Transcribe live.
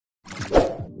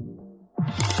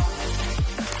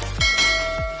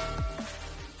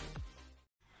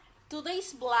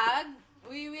today's vlog,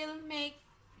 we will make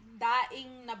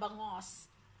daing na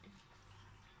bangos.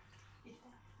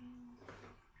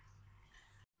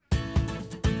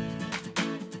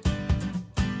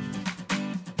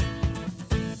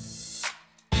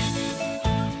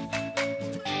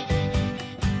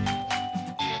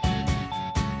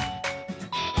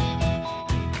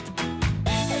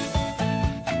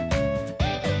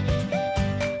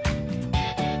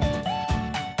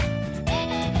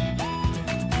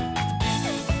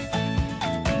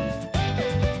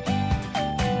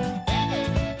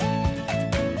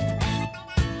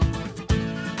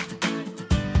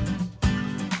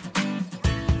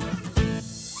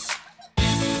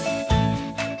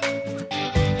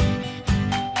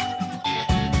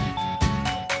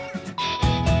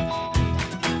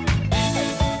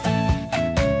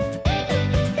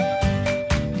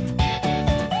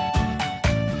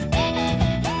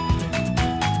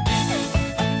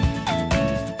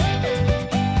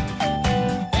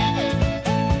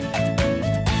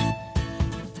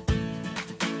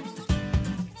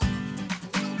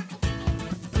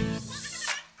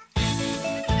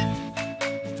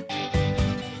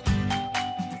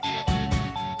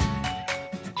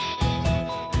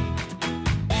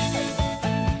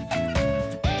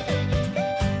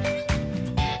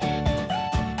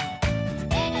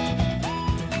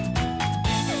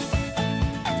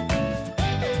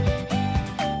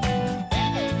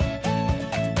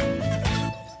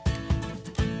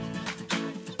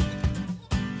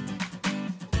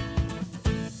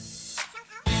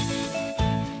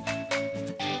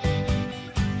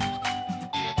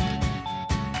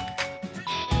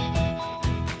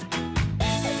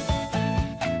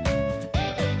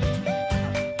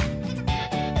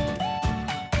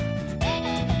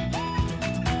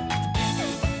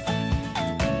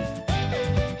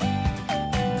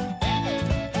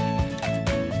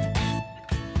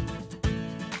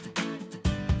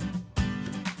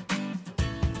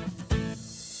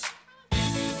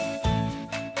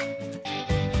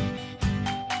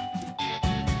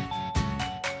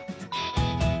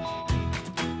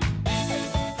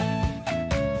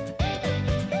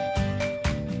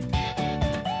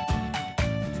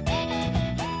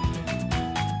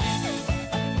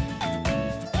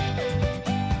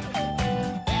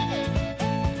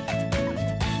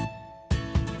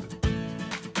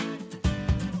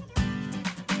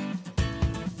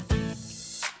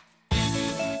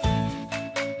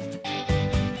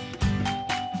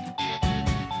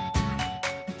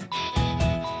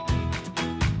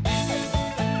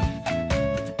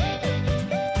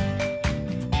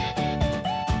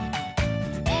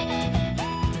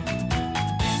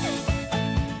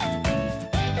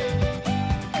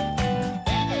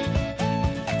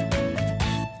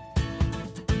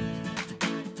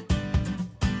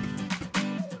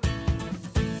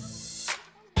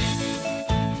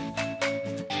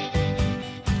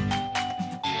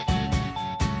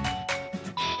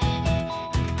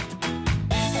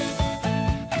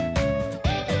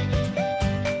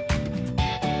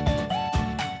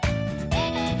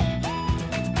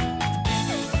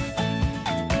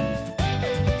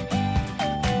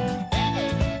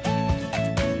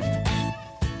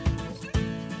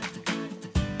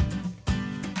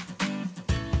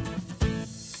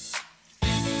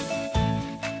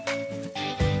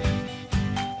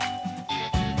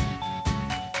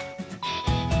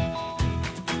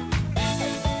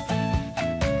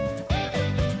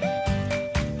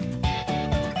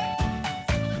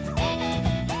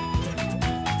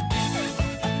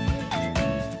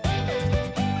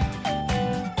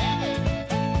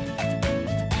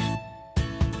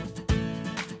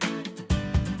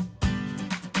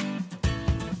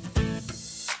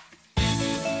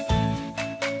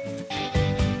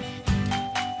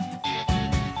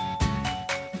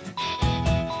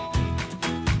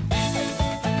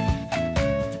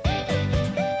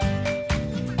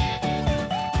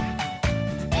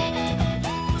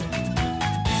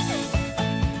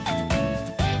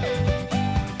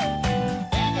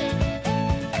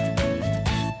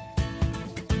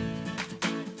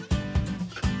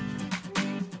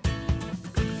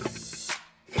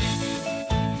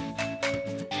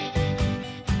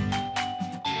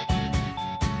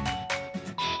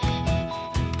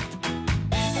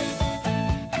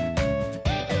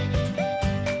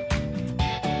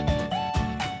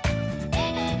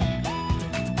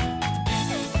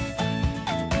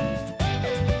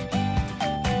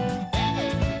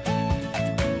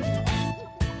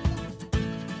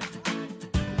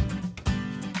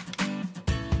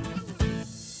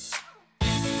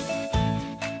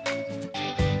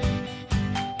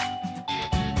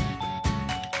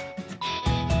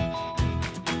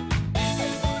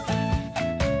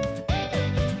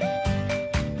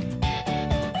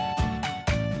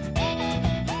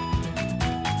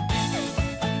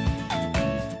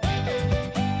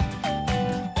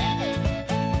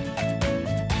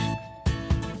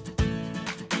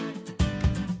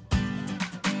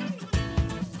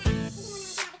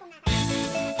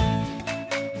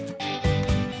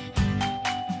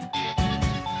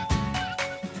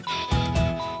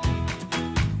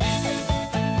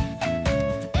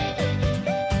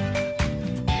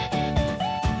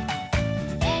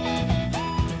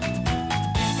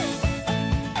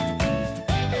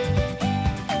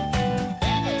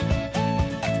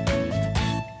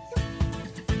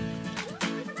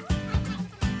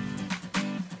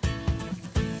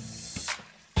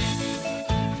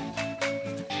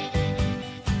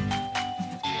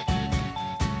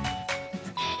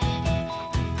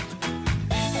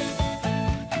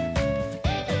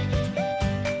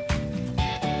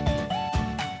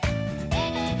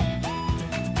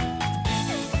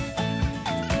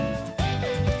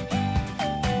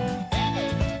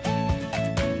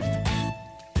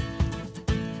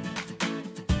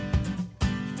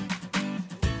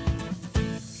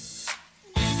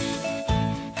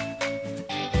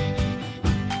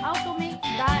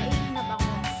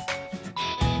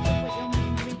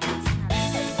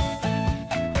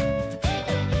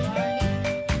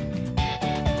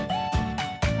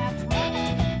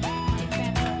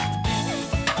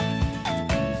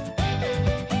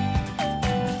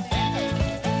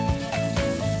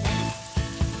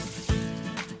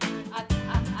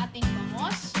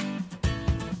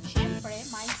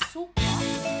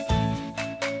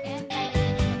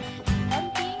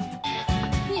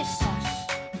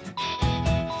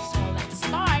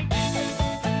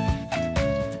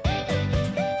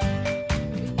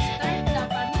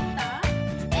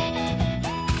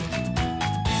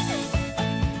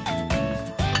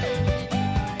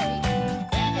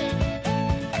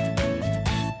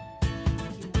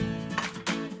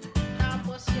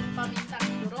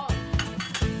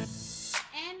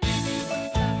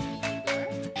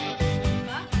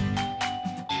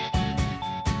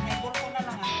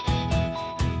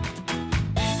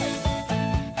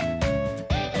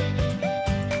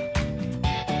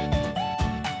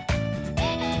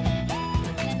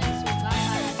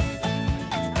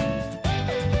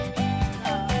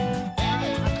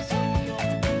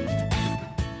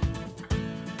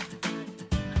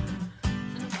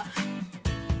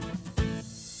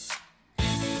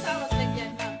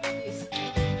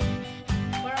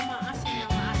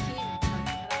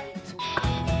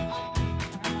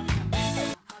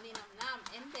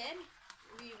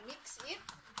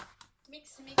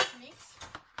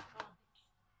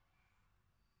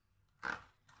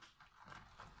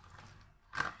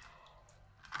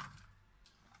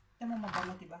 mo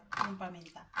mabango, diba? Yung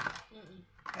paminta.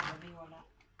 Kagabi wala.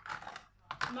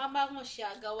 Mabango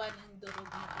siya, gawa ng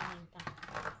durog na paminta.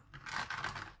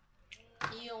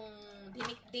 Yung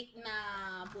dinikdik na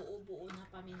buo-buo na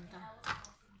paminta.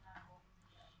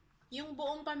 Yung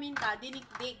buong paminta,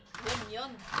 dinikdik.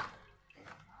 Yun.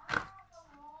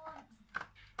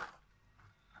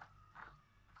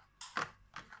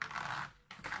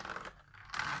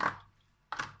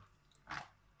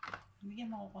 Bigyan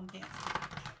mo ako konti.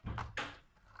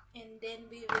 And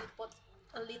then we will put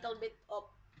a little bit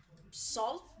of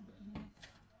salt.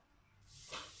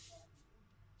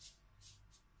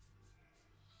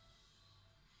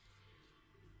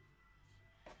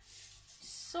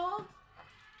 Salt.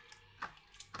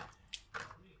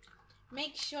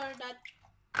 Make sure that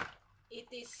it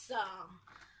is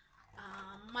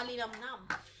malinamnam.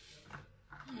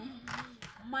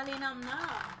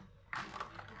 Malinamnam.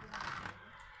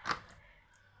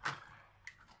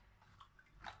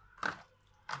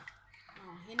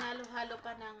 Hinalo-halo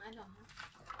pa ng ano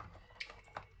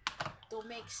to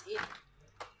mix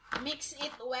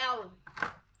it well.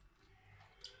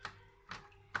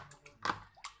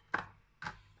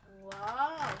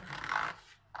 Wow,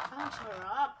 ang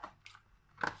sarap.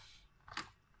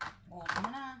 Tama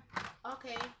na.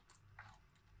 Okay.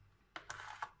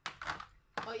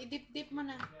 Idip-dip mo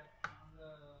na.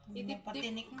 Idip-dip.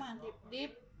 Patinikman.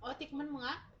 Dip-dip. Tikman mo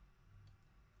nga.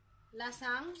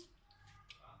 Lasang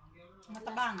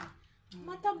matabang.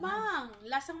 Matabang.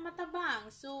 Lasang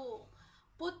matabang. So,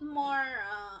 put more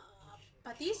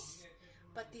patis.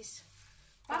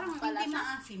 Parang hindi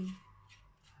maasim.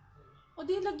 O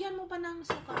di, lagyan mo pa ng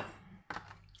suka.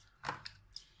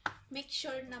 Make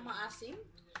sure na maasim.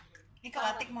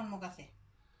 Ikaw, tikman mo kasi.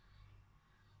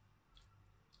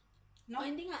 No?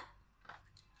 Hindi nga.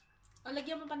 O,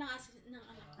 lagyan mo pa ng asin.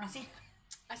 Asin?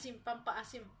 Asim,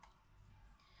 pampaasim.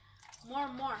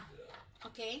 More.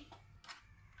 Okay?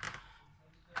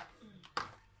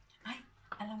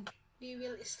 Alam ko. We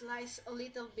will slice a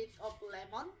little bit of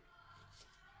lemon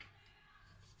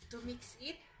to mix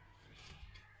it.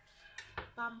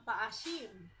 Pampaasim.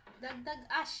 Dagdag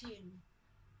asim.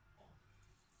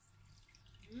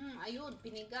 Ayun,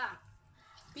 piniga.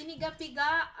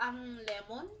 Piniga-piga ang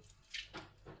lemon.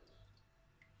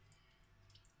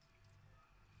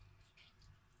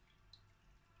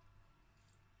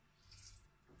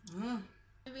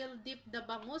 We will dip the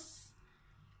bangus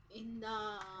in the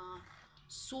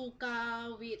suka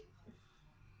with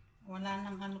wala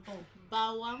nang ano to.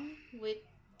 bawang with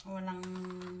walang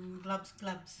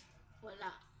gloves.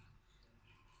 Wala.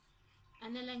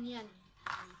 Ano lang yan?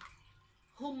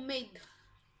 Homemade.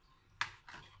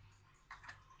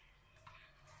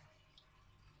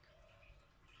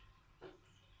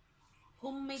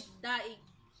 Homemade daing.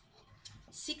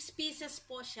 6 pieces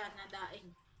po siya na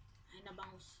daing. Ay, na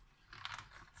bangus.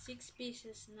 6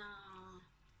 pieces na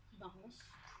bangus.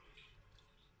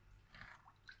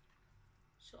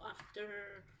 So,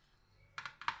 after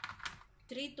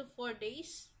 3 to 4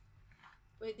 days,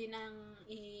 pwede nang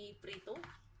i-prito.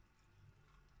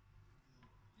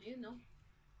 Ayun, no?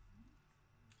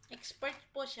 Expert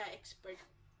po siya, expert.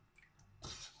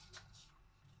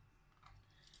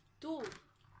 2.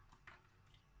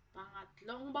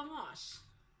 Pangatlong bangos.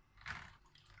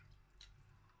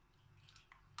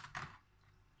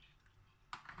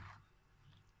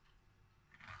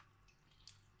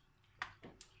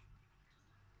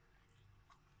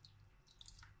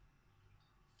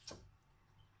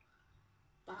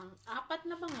 Pang-apat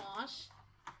na bangos.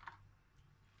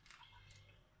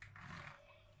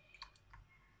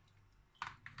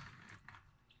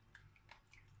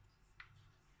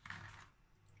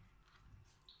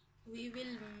 We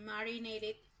will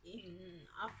marinate it in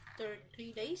after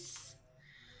 3 days.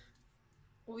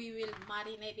 We will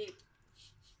marinate it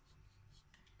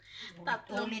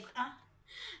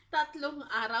tatlong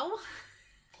araw.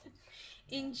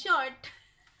 In short,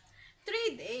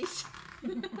 3 days.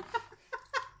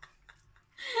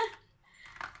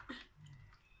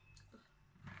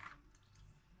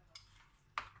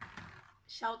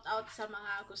 Shout out sa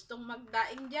mga gustong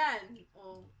magdaing dyan.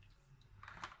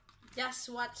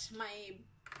 Just watch my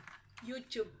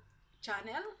YouTube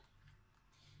channel,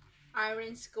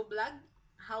 Irene's Vlog,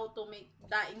 how to make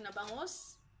daing na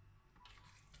bangus.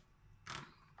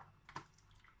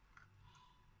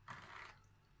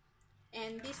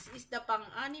 And this is the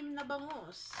pang-anim na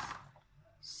bangus.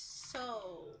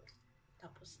 So,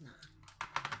 tapos na.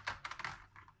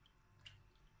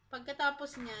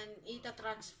 Pagkatapos niyan,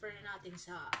 ita-transfer natin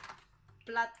sa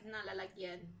plat na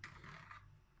lalagyan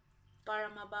para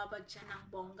mababad siya ng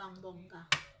bonggang-bongga.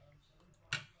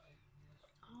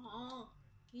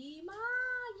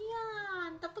 Himaya!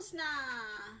 Tapos na.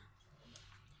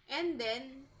 And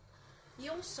then,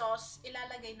 yung sauce,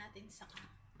 ilalagay natin sa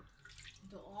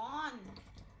doon.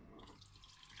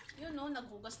 Yun, no,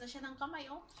 naghugas na siya ng kamay,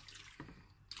 oh.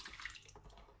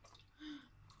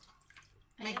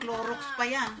 May Ayan Clorox na. pa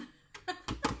yan.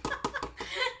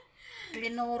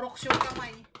 Linorox yung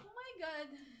kamay. Oh my God.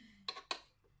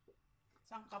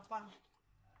 Saan ka pa?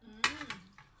 Mm.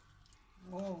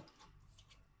 Oh.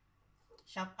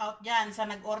 Shout out dyan sa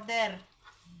nag-order.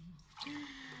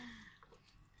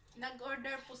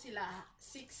 Nag-order po sila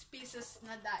 6 pieces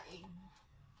na daing.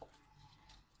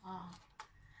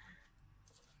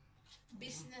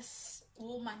 Business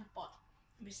woman po.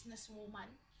 Business woman.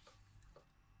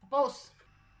 Post.